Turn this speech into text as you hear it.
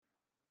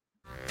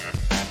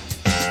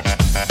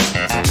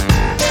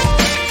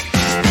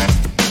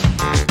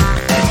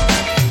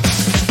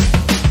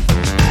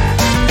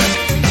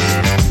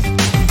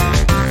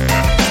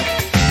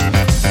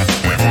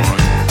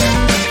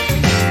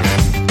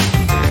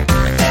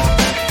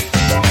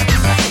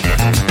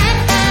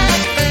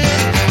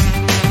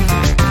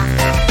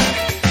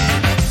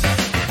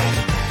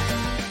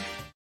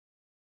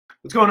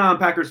What's going on,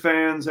 Packers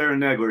fans? Aaron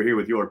Nagler here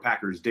with your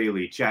Packers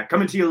Daily Chat,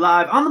 coming to you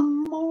live on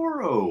the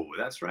morrow.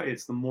 That's right,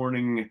 it's the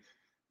morning,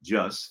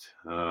 just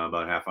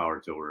about a half hour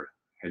till we're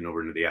heading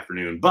over into the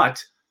afternoon.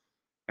 But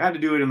I had to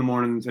do it in the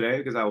morning today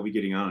because I will be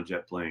getting on a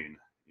jet plane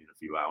in a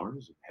few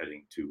hours and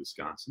heading to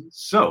Wisconsin.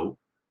 So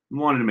I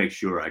wanted to make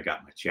sure I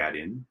got my chat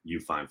in,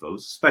 you fine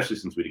folks, especially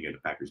since we didn't get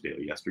a Packers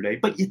Daily yesterday.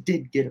 But you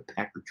did get a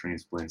Packer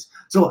Transplants,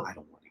 so I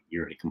don't want to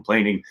hear any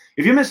complaining.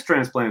 If you missed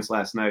Transplants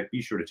last night, be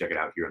sure to check it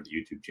out here on the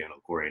YouTube channel.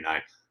 Corey and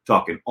I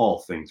talking all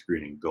things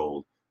green and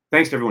gold.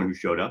 Thanks to everyone who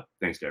showed up.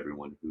 Thanks to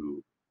everyone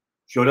who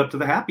showed up to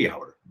the happy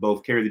hour.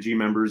 Both Carry the G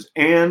members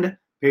and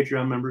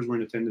Patreon members were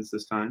in attendance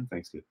this time,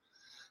 thanks to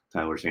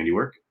Tyler's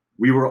handiwork.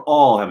 We were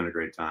all having a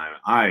great time.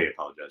 I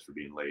apologize for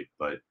being late,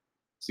 but it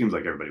seems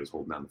like everybody was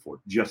holding down the fort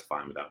just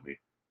fine without me.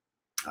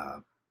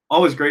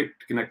 Always great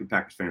to connect with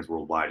Packers fans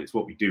worldwide. It's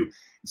what we do.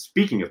 And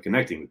speaking of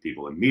connecting with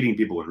people and meeting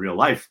people in real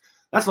life,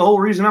 that's the whole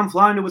reason I'm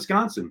flying to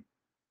Wisconsin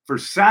for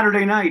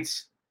Saturday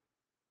night's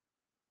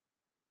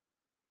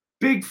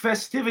big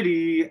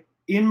festivity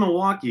in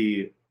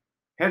Milwaukee.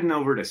 Heading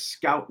over to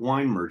Scout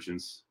Wine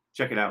Merchants.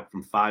 Check it out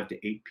from 5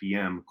 to 8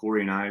 p.m.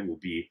 Corey and I will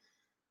be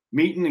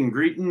meeting and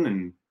greeting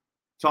and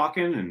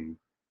talking and,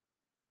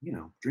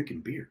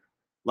 drinking beer.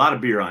 A lot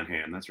of beer on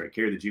hand. That's right.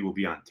 Carry the G will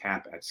be on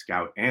tap at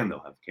Scout, and they'll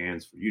have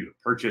cans for you to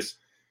purchase.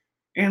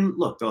 And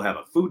look, they'll have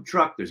a food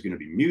truck. There's going to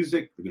be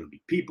music. There's going to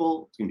be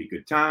people. It's going to be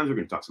good times. We're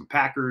going to talk some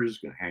Packers.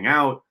 Going to hang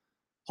out.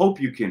 Hope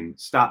you can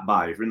stop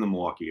by if you're in the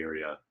Milwaukee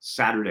area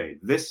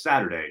this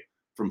Saturday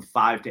from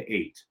 5 to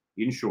 8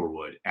 in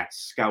Shorewood at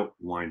Scout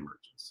Wine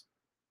Merchants.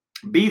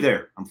 Be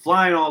there. I'm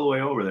flying all the way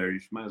over there. You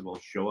might as well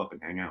show up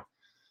and hang out.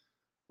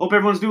 Hope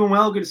everyone's doing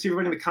well. Good to see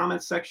everybody in the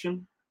comments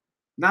section.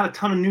 Not a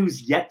ton of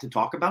news yet to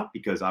talk about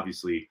because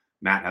obviously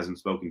Matt hasn't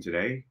spoken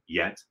today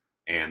yet,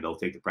 and they'll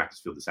take the practice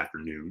field this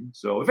afternoon.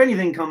 So if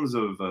anything comes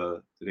of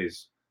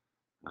today's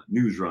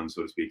news run,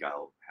 so to speak,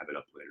 I'll have it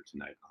up later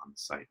tonight on the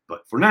site.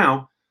 But for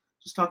now,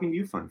 just talking to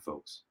you fun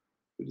folks.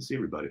 Good to see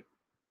everybody.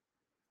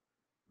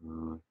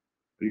 Are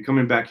you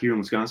coming back here in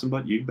Wisconsin,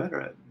 bud? You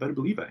better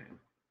believe I am.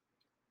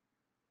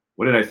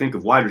 What did I think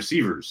of wide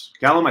receivers?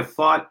 Callum, I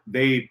thought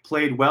they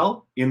played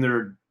well in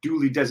their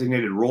duly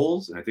designated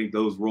roles, and I think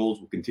those roles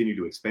will continue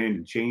to expand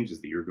and change as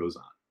the year goes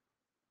on.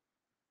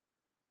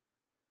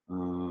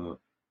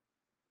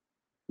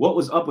 What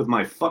was up with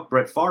my fuck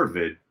Brett Favre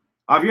vid?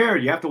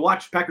 Javier, you have to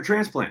watch Packer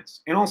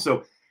Transplants. And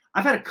also,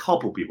 I've had a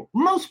couple people,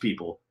 most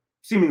people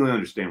seemingly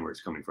understand where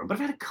it's coming from, but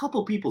I've had a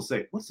couple people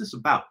say, what's this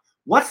about?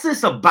 What's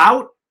this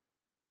about?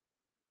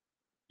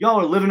 Y'all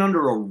are living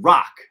under a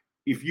rock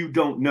if you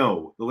don't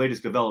know the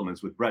latest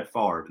developments with Brett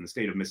Favre in the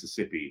state of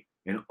Mississippi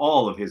and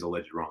all of his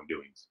alleged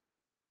wrongdoings.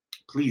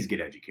 Please get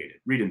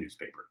educated. Read a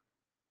newspaper.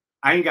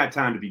 I ain't got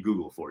time to be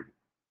Google for you.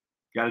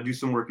 Got to do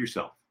some work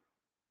yourself.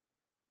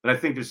 But I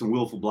think there's some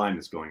willful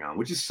blindness going on,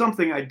 which is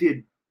something I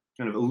did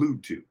kind of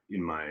allude to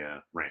in my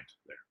rant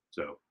there.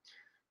 So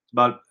it's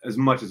about as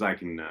much as I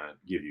can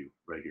give you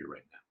right here,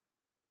 right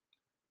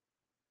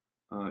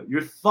now.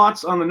 Your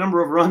thoughts on the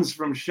number of runs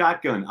from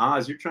shotgun?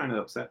 Oz, you're trying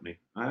to upset me.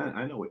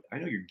 I know it. I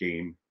know your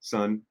game,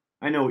 son.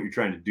 I know what you're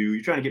trying to do.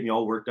 You're trying to get me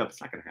all worked up.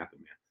 It's not going to happen,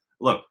 man.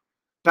 Look,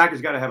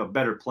 Packers got to have a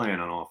better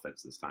plan on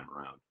offense this time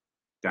around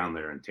down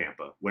there in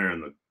Tampa, wearing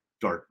the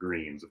dark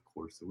greens, of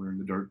course. They're wearing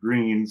the dark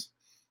greens.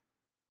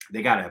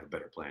 They got to have a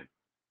better plan.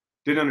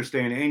 Didn't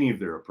understand any of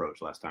their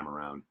approach last time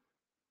around.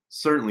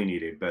 Certainly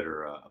need a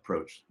better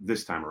approach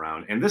this time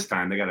around. And this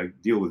time they got to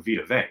deal with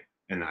Vita Vea.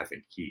 And I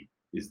think he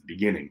is the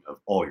beginning of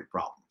all your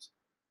problems.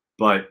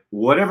 But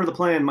whatever the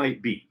plan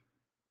might be,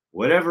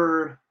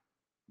 whatever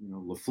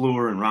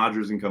LaFleur and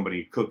Rodgers and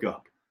company cook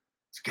up,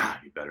 it's got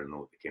to be better than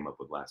what they came up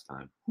with last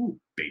time. Ooh,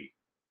 baby.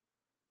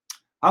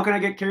 How can I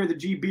get Carry the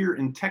G beer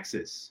in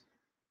Texas?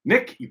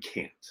 Nick, you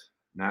can't.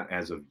 Not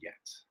as of yet.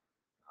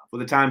 For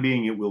the time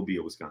being, it will be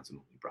a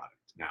Wisconsin-only product.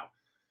 Now,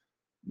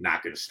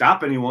 not going to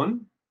stop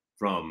anyone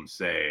from,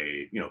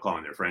 say,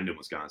 calling their friend in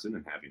Wisconsin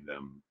and having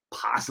them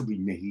possibly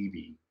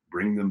maybe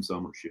bring them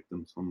some or ship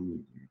them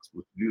some. You're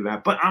supposed to do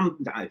that. But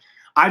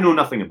I know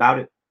nothing about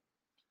it.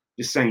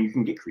 Just saying you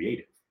can get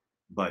creative,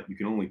 but you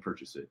can only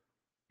purchase it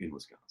in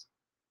Wisconsin.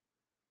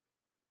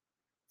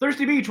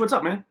 Thirsty Beach, what's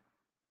up, man?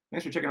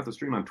 Thanks for checking out the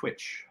stream on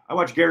Twitch. I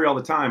watch Gary all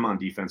the time on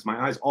defense.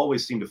 My eyes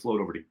always seem to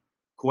float over to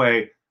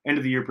Quay. End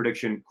of the year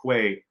prediction,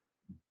 Quay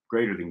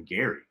greater than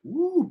Gary.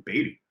 Ooh,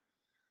 baby.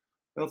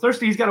 Well,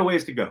 Thirsty, he's got a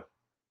ways to go.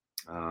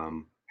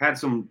 Had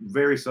some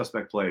very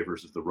suspect play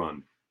versus the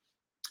run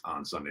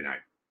on Sunday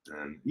night.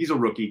 And he's a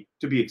rookie,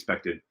 to be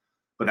expected,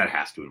 but that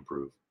has to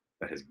improve.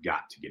 That has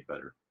got to get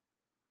better.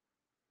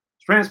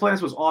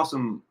 Transplants was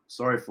awesome.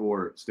 Sorry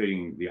for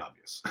stating the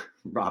obvious.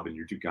 Robin,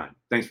 you're too kind.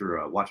 Thanks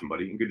for watching,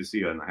 buddy, and good to see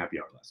you in the happy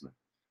hour last night.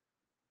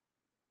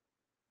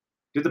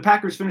 Did the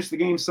Packers finish the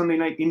game Sunday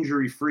night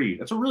injury-free?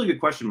 That's a really good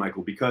question,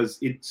 Michael, because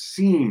it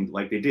seemed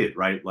like they did,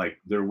 right?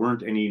 Like there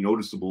weren't any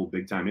noticeable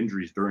big-time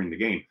injuries during the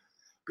game.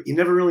 But you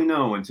never really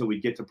know until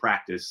we get to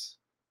practice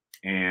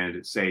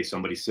and say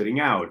somebody's sitting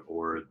out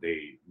or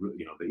the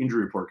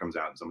injury report comes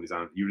out and somebody's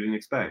on you didn't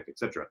expect,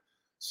 etc.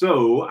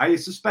 So I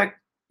suspect,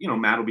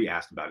 Matt will be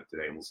asked about it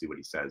today and we'll see what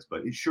he says.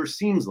 But it sure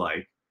seems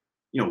like,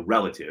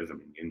 relative. I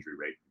mean, the injury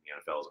rate in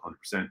the NFL is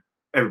 100%.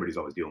 Everybody's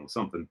always dealing with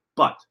something.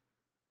 But,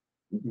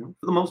 for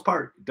the most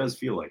part, it does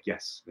feel like,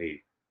 yes,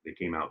 they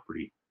came out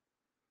pretty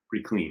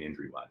clean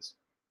injury wise.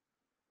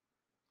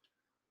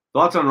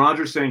 Thoughts on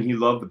Rodgers saying he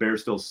loved the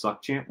Bears still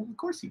suck chant? Well, of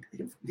course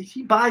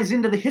he buys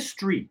into the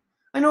history.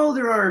 I know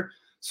there are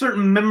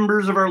certain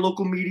members of our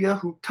local media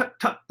who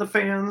tut the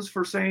fans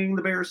for saying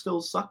the Bears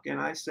still suck,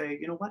 and I say,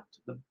 you know what?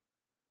 The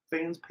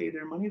fans pay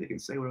their money; they can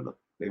say whatever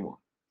they want.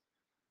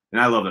 And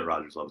I love that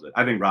Rodgers loves it.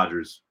 I think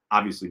Rodgers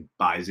obviously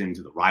buys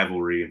into the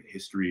rivalry and the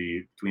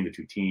history between the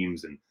two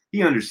teams, and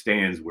he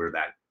understands where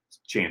that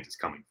chant is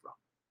coming from.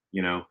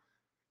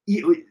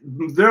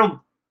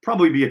 There'll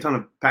probably be a ton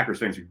of Packers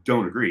fans who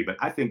don't agree, but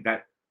I think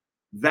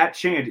that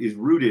chant is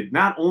rooted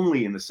not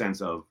only in the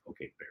sense of,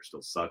 okay, Bears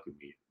still suck, and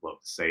we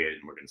love to say it,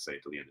 and we're going to say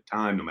it till the end of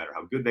time, no matter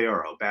how good they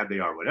are, or how bad they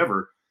are,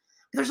 whatever.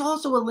 But there's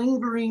also a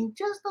lingering,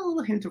 just a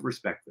little hint of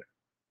respect there.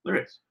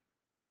 There is.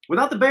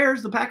 Without the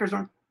Bears, the Packers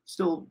aren't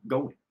still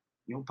going.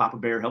 Papa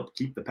Bear helped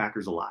keep the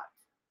Packers alive.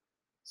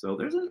 So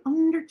there's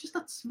just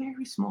a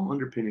very small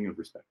underpinning of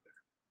respect there.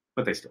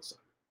 But they still suck.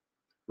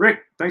 Rick,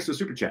 thanks for the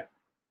super chat.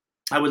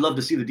 I would love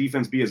to see the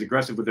defense be as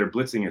aggressive with their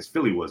blitzing as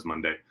Philly was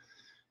Monday.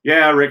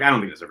 Yeah, Rick, I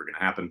don't think that's ever going to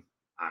happen.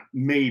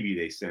 Maybe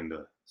they send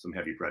some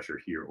heavy pressure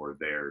here or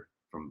there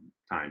from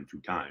time to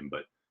time,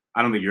 but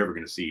I don't think you're ever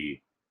going to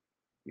see,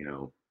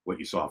 what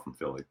you saw from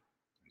Philly.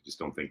 I just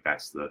don't think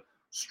that's the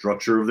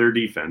structure of their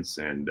defense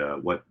and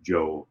what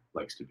Joe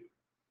likes to do.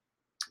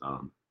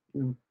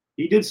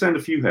 He did send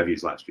a few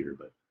heavies last year,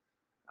 but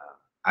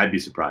I'd be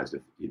surprised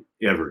if it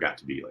ever got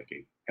to be like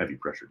a heavy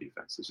pressure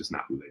defense. It's just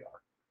not who they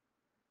are.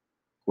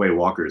 Quay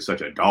Walker is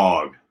such a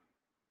dog.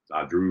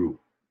 Drew,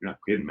 you're not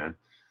kidding, man.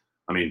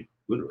 I mean,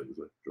 literally, he's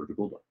a Georgia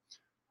Bulldog.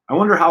 I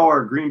wonder how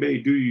our Green Bay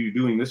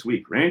doing this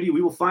week. Randy,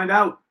 we will find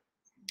out.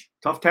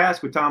 Tough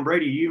task with Tom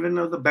Brady, even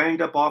though the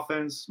banged-up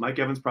offense. Mike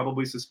Evans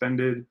probably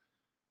suspended.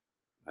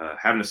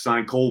 Having to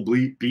sign Cole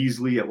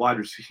Beasley at wide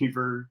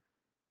receiver.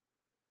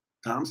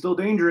 Tom's still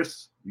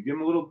dangerous. You give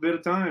him a little bit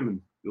of time,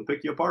 and he'll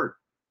pick you apart.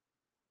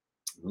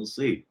 We'll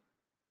see.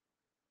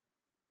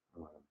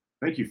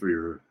 Thank you for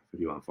your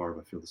video on Favre.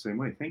 I feel the same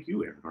way. Thank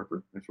you, Aaron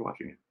Harper. Thanks for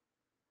watching it.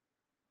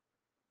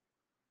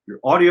 Your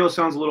audio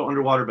sounds a little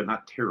underwater, but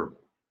not terrible.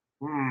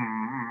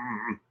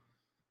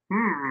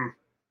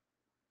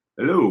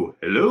 Hello.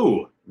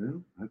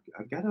 Well,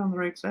 I've got it on the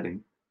right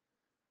setting.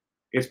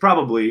 It's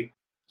probably.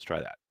 Let's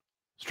try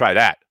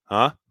that.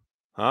 Huh?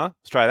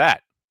 Let's try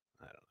that.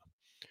 I don't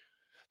know.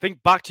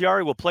 Think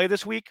Bakhtiari will play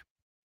this week?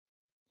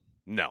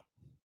 No.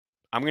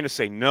 I'm going to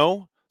say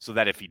no, so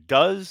that if he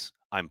does,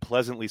 I'm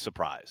pleasantly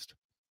surprised.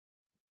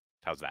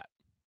 How's that?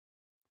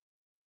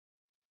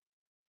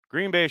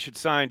 Green Bay should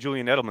sign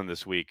Julian Edelman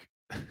this week.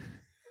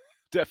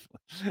 Definitely.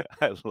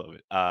 I love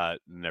it.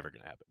 Never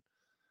going to happen.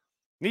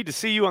 Need to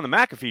see you on the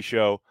McAfee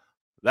show.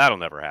 That'll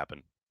never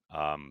happen.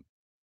 And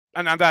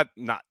that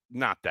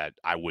not that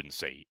I wouldn't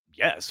say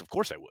yes. Of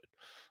course I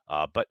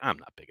would. But I'm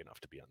not big enough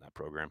to be on that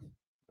program.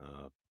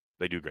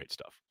 They do great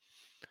stuff.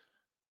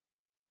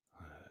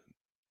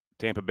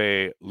 Tampa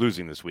Bay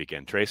losing this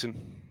weekend. Trayson,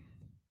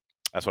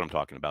 that's what I'm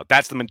talking about.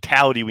 That's the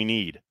mentality we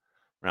need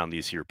around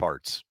these here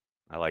parts.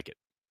 I like it.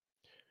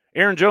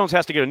 Aaron Jones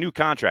has to get a new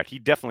contract. He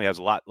definitely has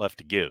a lot left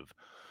to give.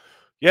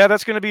 Yeah,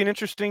 that's going to be an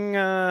interesting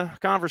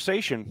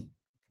conversation.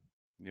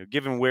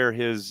 Given where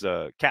his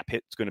cap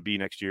hit is going to be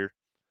next year.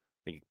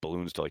 I think it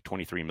balloons to like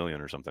 $23 million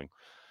or something.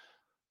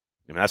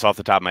 I mean, that's off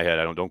the top of my head.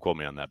 Don't quote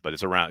me on that, but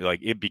it's around, like,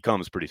 it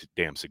becomes pretty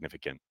damn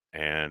significant.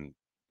 And,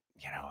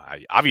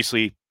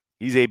 obviously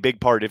he's a big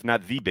part, if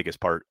not the biggest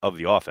part of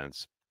the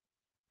offense,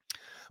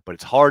 but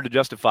it's hard to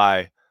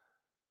justify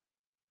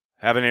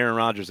having Aaron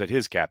Rodgers at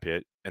his cap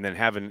hit and then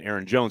having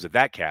Aaron Jones at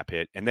that cap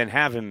hit and then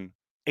having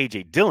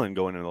A.J. Dillon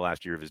going into the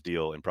last year of his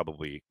deal and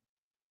probably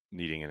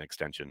needing an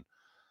extension.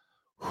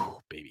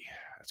 Whew, baby,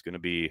 that's going to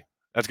be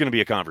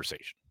a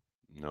conversation.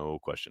 No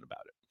question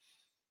about it.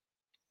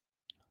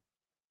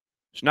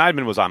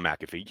 Schneidman was on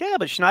McAfee. Yeah,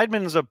 but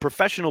Schneidman's a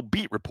professional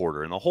beat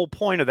reporter, and the whole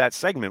point of that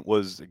segment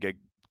was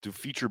to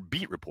feature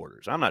beat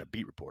reporters. I'm not a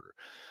beat reporter.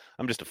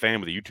 I'm just a fan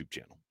with a YouTube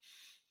channel.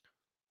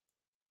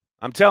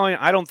 I'm telling you,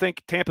 I don't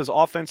think Tampa's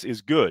offense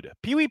is good.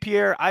 Pee-wee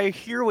Pierre, I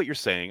hear what you're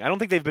saying. I don't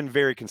think they've been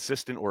very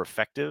consistent or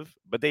effective,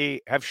 but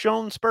they have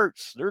shown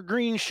spurts. There are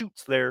green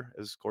shoots there,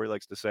 as Corey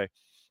likes to say.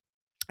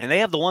 And they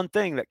have the one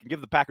thing that can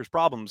give the Packers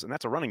problems, and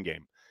that's a running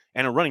game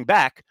and a running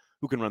back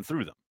who can run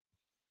through them.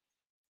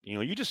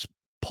 You just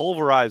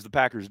pulverize the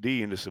Packers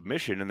D into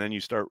submission, and then you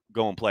start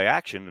going play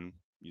action, and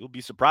you'll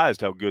be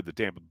surprised how good the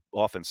Tampa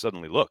offense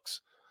suddenly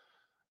looks.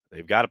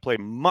 They've got to play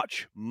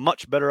much,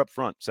 much better up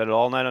front. Said it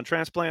all night on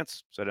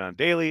Transplants. Said it on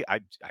Daily. I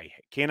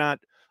cannot.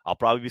 I'll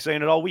probably be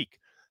saying it all week.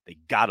 They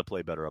got to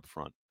play better up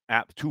front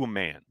to a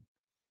man.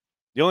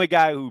 The only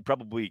guy who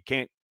probably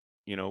can't,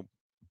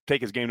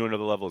 take his game to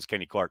another level is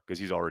Kenny Clark because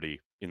he's already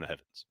in the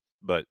heavens.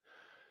 But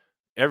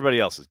everybody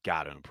else has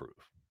got to improve.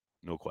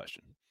 No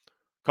question.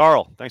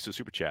 Carl, thanks for the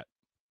super chat.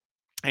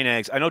 Hey,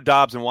 Nags, I know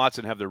Dobbs and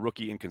Watson have their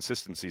rookie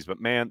inconsistencies,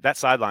 but man, that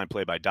sideline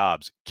play by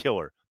Dobbs,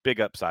 killer. Big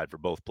upside for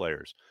both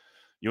players.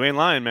 You ain't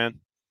lying, man.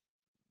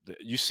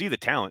 You see the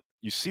talent.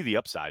 You see the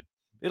upside.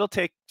 It'll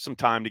take some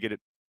time to get it,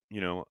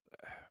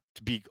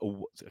 to be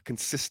a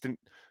consistent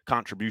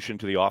contribution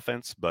to the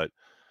offense, but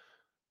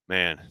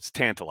man, it's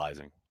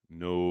tantalizing.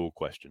 No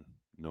question.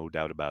 No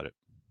doubt about it.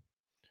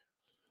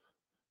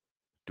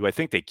 Do I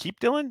think they keep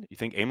Dillon? You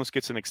think Amos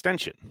gets an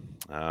extension?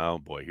 Oh,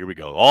 boy. Here we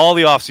go. All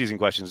the offseason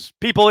questions.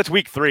 People, it's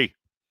week 3.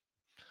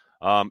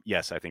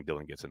 Yes, I think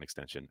Dillon gets an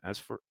extension. As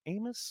for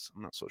Amos,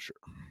 I'm not so sure.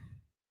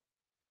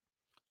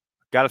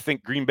 Got to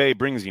think Green Bay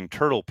brings him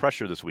turtle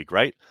pressure this week,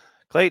 right?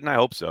 Clayton, I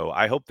hope so.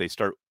 I hope they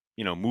start,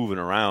 moving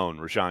around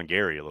Rashawn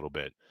Gary a little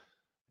bit,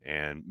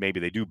 and maybe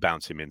they do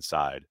bounce him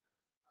inside.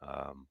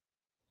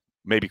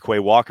 Maybe Quay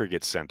Walker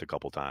gets sent a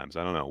couple times.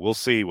 I don't know. We'll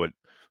see what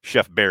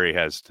Chef Barry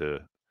has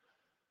to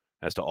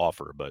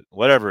offer, but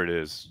whatever it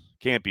is,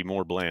 can't be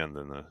more bland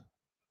than the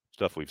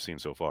stuff we've seen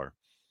so far.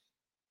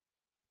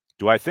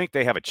 Do I think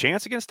they have a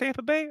chance against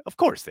Tampa Bay? Of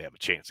course they have a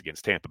chance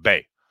against Tampa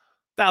Bay.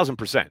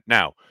 1,000%.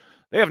 Now,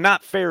 they have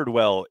not fared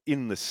well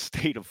in the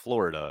state of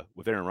Florida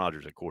with Aaron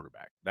Rodgers at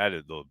quarterback. That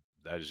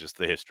is just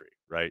the history,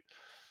 right?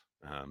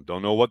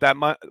 Don't know what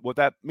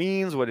that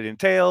means, what it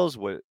entails,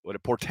 what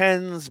it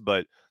portends,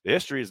 but the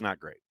history is not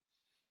great.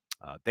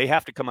 They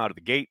have to come out of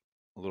the gate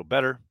a little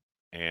better,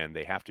 and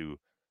they have to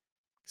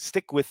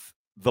stick with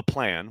the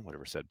plan,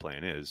 whatever said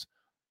plan is,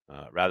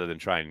 rather than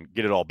try and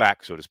get it all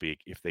back, so to speak,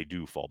 if they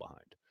do fall behind.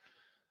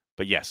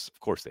 But yes, of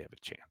course they have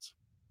a chance.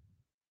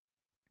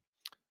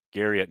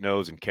 Gary at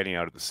nose and Kenny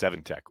out at the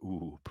 7 tech.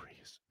 Ooh,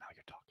 please. Now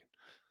you're talking.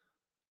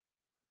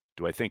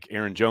 Do I think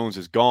Aaron Jones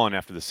is gone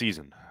after the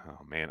season?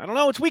 Oh, man. I don't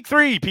know. It's week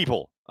 3,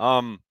 people.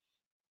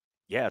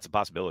 Yeah, it's a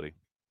possibility.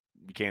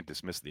 You can't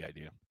dismiss the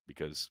idea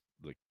because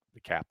the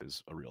cap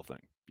is a real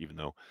thing, even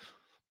though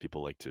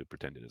people like to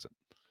pretend it isn't.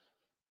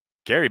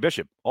 Gary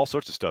Bishop, all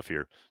sorts of stuff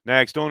here.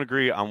 Nags, don't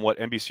agree on what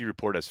NBC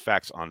report as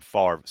facts on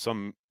Favre.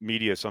 Some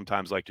media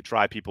sometimes like to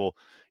try people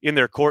in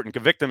their court and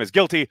convict them as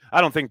guilty. I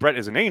don't think Brett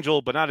is an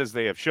angel, but not as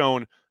they have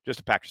shown.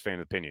 Just a Packers fan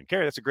opinion.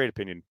 Gary, that's a great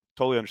opinion.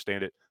 Totally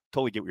understand it.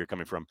 Totally get where you're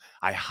coming from.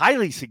 I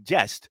highly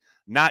suggest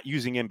not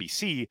using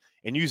NBC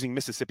and using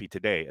Mississippi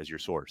Today as your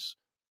source,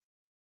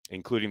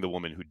 including the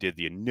woman who did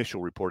the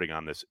initial reporting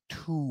on this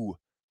 2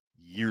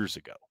 years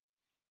ago.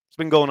 It's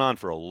been going on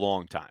for a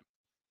long time.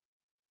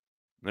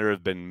 There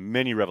have been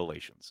many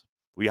revelations.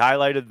 We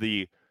highlighted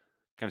the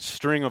kind of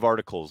string of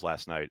articles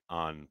last night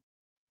on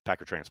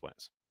Packer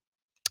transplants.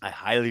 I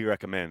highly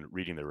recommend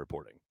reading their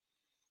reporting.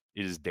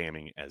 It is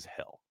damning as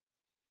hell.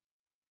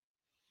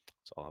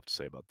 That's all I have to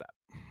say about that.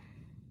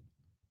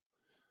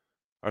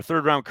 Our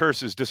 3rd-round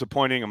curse is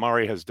disappointing.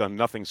 Amari has done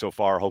nothing so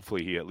far.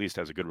 Hopefully he at least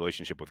has a good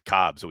relationship with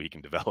Cobb so he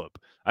can develop.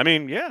 I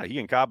mean, yeah, he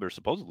and Cobb are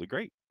supposedly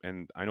great.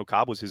 And I know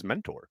Cobb was his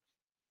mentor,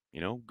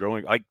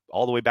 growing like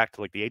all the way back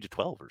to like the age of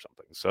 12 or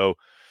something. So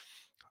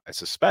I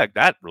suspect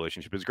that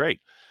relationship is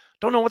great.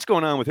 Don't know what's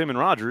going on with him and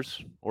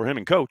Rodgers or him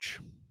and Coach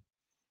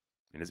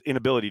and his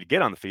inability to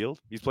get on the field.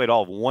 He's played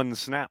all of 1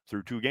 snap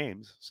through 2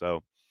 games.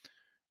 So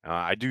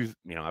I do,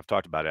 I've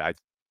talked about it. I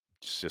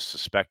just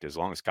suspect as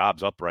long as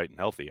Cobb's upright and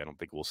healthy, I don't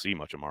think we'll see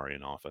much Amari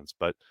in offense,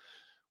 but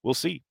we'll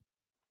see.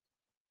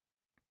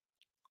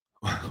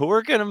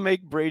 We're going to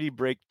make Brady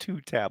break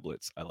 2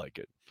 tablets. I like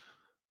it.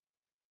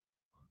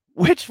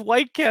 Which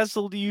White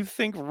Castle do you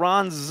think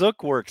Ron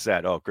Zook works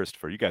at? Oh,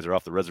 Christopher, you guys are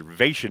off the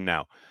reservation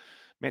now.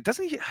 Man,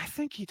 doesn't he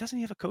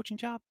have a coaching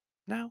job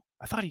now?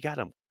 I thought he got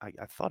him. I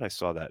thought I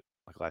saw that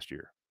like last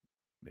year.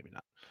 Maybe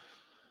not.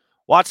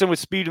 Watson with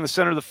speed in the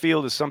center of the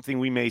field is something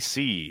we may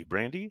see.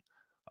 Brandy,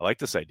 I like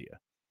this idea.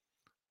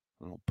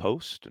 A little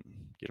post and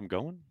get him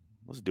going.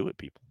 Let's do it,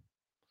 people.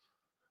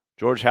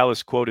 George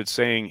Hallis quoted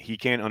saying he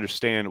can't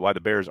understand why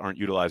the Bears aren't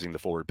utilizing the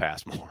forward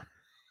pass more.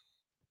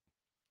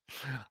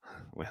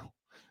 Well,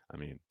 I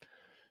mean,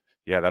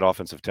 yeah, that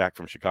offensive attack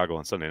from Chicago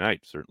on Sunday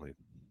night certainly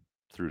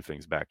threw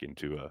things back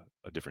into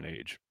a different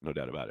age, no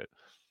doubt about it.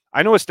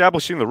 I know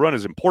establishing the run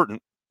is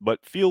important,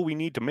 but feel we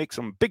need to make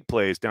some big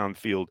plays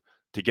downfield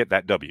to get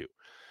that W.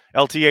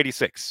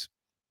 LT86.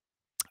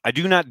 I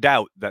do not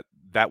doubt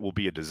that will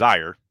be a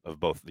desire of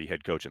both the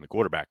head coach and the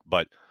quarterback,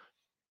 but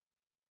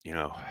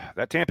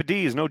that Tampa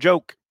D is no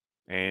joke,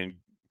 and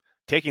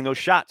taking those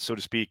shots, so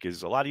to speak,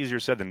 is a lot easier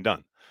said than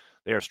done.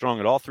 They are strong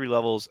at all 3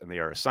 levels, and they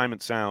are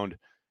assignment sound,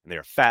 and they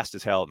are fast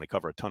as hell, and they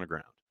cover a ton of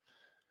ground.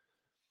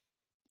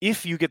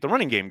 If you get the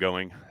running game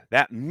going,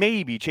 that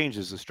maybe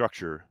changes the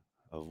structure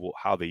of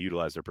how they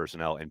utilize their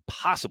personnel and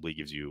possibly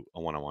gives you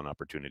a one-on-one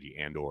opportunity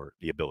and or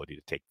the ability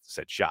to take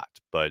said shot.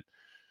 But,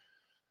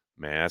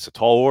 man, that's a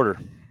tall order.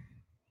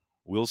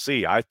 We'll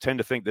see. I tend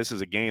to think this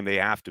is a game they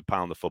have to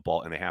pound the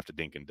football and they have to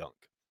dink and dunk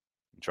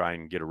and try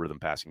and get a rhythm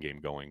passing game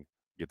going,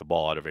 get the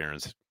ball out of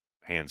Aaron's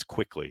hands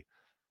quickly.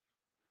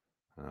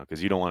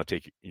 Because you don't want to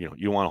you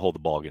don't want to hold the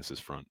ball against his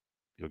front.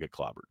 You'll get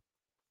clobbered.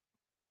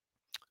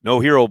 No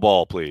hero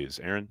ball, please,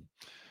 Aaron.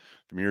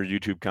 From your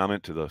YouTube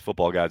comment to the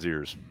football god's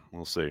ears.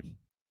 We'll see.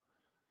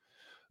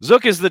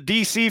 Zook is the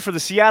DC for the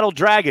Seattle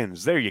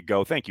Dragons. There you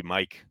go. Thank you,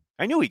 Mike.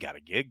 I knew he got a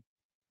gig.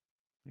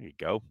 There you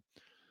go.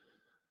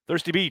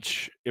 Thirsty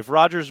Beach. If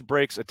Rodgers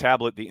breaks a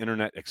tablet, the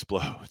internet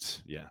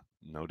explodes. Yeah,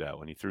 no doubt.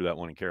 When he threw that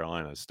one in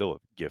Carolina, it's still a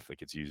GIF that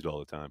gets used all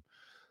the time.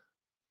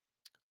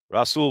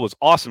 Rasul was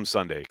awesome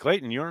Sunday.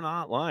 Clayton, you're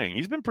not lying.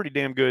 He's been pretty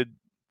damn good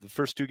the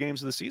first 2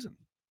 games of the season.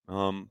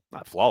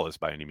 Not flawless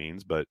by any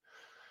means, but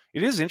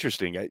it is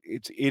interesting.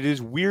 It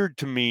is weird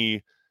to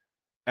me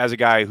as a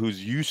guy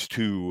who's used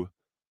to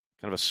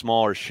kind of a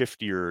smaller,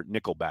 shiftier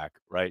nickelback,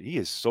 right? He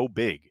is so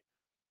big.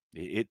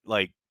 It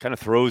like kind of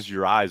throws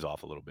your eyes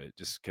off a little bit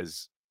just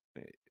because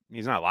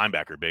he's not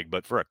linebacker big,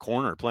 but for a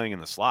corner playing in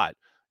the slot,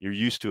 you're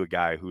used to a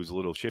guy who's a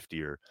little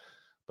shiftier.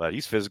 But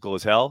he's physical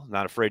as hell,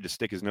 not afraid to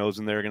stick his nose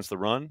in there against the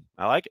run.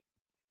 I like it.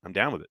 I'm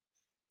down with it.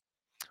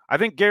 I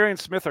think Gary and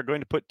Smith are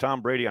going to put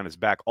Tom Brady on his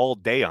back all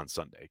day on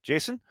Sunday.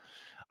 Jason,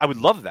 I would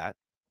love that,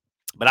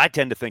 but I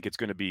tend to think it's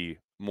going to be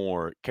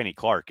more Kenny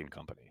Clark and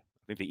company.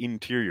 I think the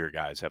interior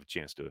guys have a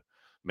chance to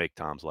make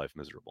Tom's life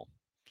miserable.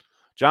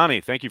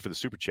 Johnny, thank you for the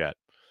super chat.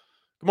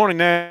 Good morning,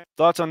 Ned.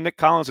 Thoughts on Nick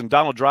Collins and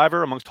Donald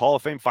Driver amongst Hall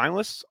of Fame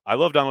finalists? I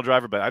love Donald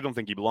Driver, but I don't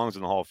think he belongs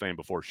in the Hall of Fame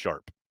before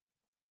Sharp.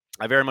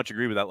 I very much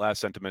agree with that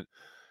last sentiment.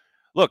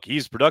 Look,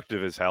 he's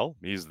productive as hell.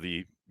 He's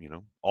the,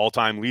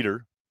 all-time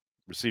leader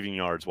receiving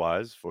yards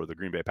wise for the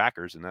Green Bay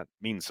Packers, and that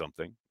means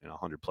something in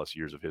 100+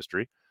 years of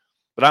history.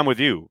 But I'm with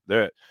you.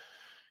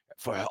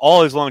 For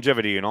all his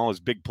longevity and all his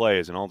big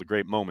plays and all the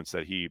great moments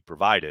that he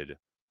provided,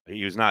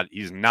 he's not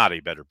a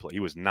better player. He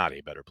was not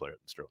a better player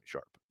than Sterling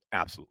Sharp.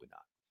 Absolutely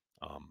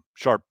not.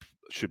 Sharp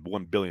should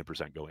 1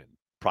 billion% go in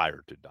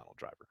prior to Donald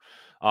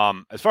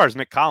Driver. As far as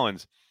Nick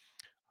Collins,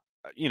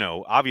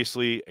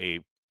 obviously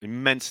a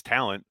immense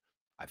talent.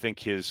 I think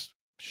his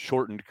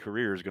shortened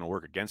career is going to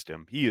work against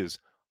him. He is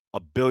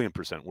 1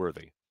 billion%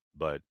 worthy,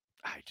 but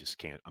I just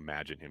can't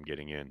imagine him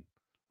getting in,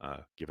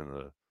 given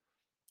the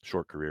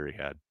short career he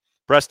had.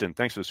 Preston,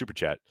 thanks for the super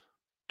chat.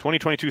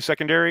 2022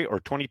 secondary or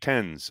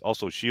 2010s?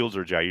 Also Shields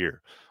or Jair?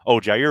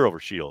 Oh, Jair over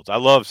Shields. I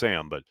love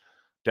Sam, but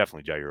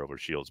definitely Jair over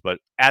Shields. But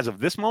as of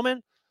this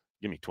moment,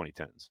 give me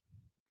 2010s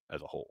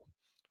as a whole.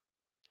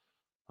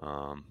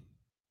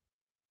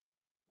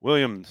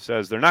 William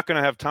says they're not going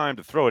to have time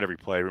to throw it every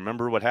play.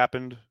 Remember what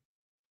happened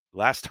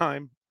last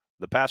time?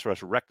 The pass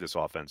rush wrecked this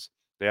offense.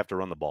 They have to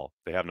run the ball.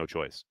 They have no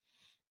choice.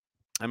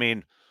 I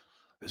mean,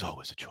 there's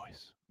always a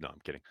choice. No, I'm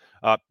kidding.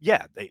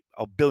 Yeah, they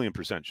 1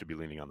 billion% should be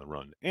leaning on the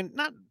run. And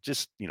not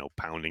just,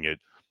 pounding it,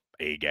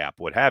 A gap,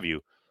 what have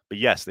you. But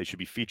yes, they should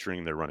be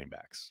featuring their running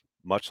backs,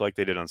 much like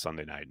they did on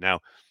Sunday night.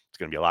 Now, it's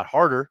going to be a lot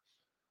harder.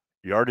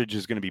 Yardage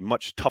is going to be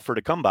much tougher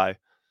to come by,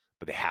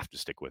 but they have to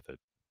stick with it.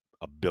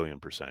 1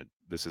 billion%.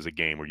 This is a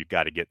game where you've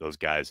got to get those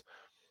guys,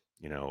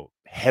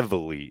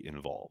 heavily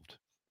involved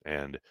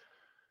and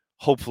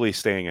hopefully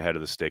staying ahead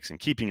of the sticks and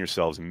keeping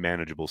yourselves in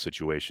manageable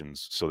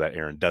situations so that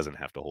Aaron doesn't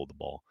have to hold the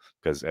ball.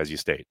 Because as you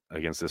state,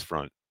 against this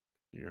front,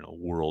 you're in a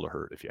world of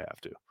hurt if you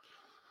have to.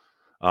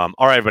 All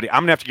right, everybody,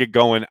 I'm going to have to get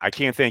going. I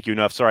can't thank you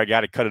enough. Sorry, I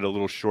got to cut it a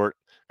little short.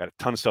 Got a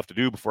ton of stuff to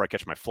do before I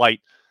catch my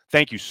flight.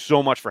 Thank you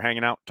so much for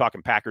hanging out,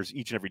 talking Packers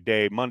each and every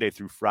day, Monday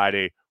through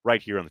Friday,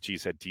 right here on the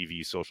Cheesehead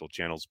TV social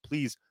channels.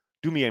 Please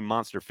do me a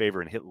monster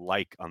favor and hit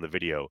like on the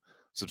video,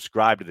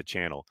 subscribe to the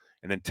channel,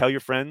 and then tell your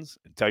friends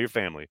and tell your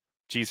family,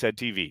 Cheesehead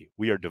TV,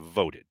 we are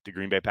devoted to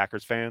Green Bay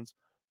Packers fans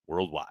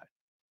worldwide.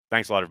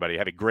 Thanks a lot, everybody.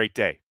 Have a great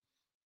day.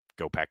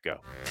 Go Pack Go.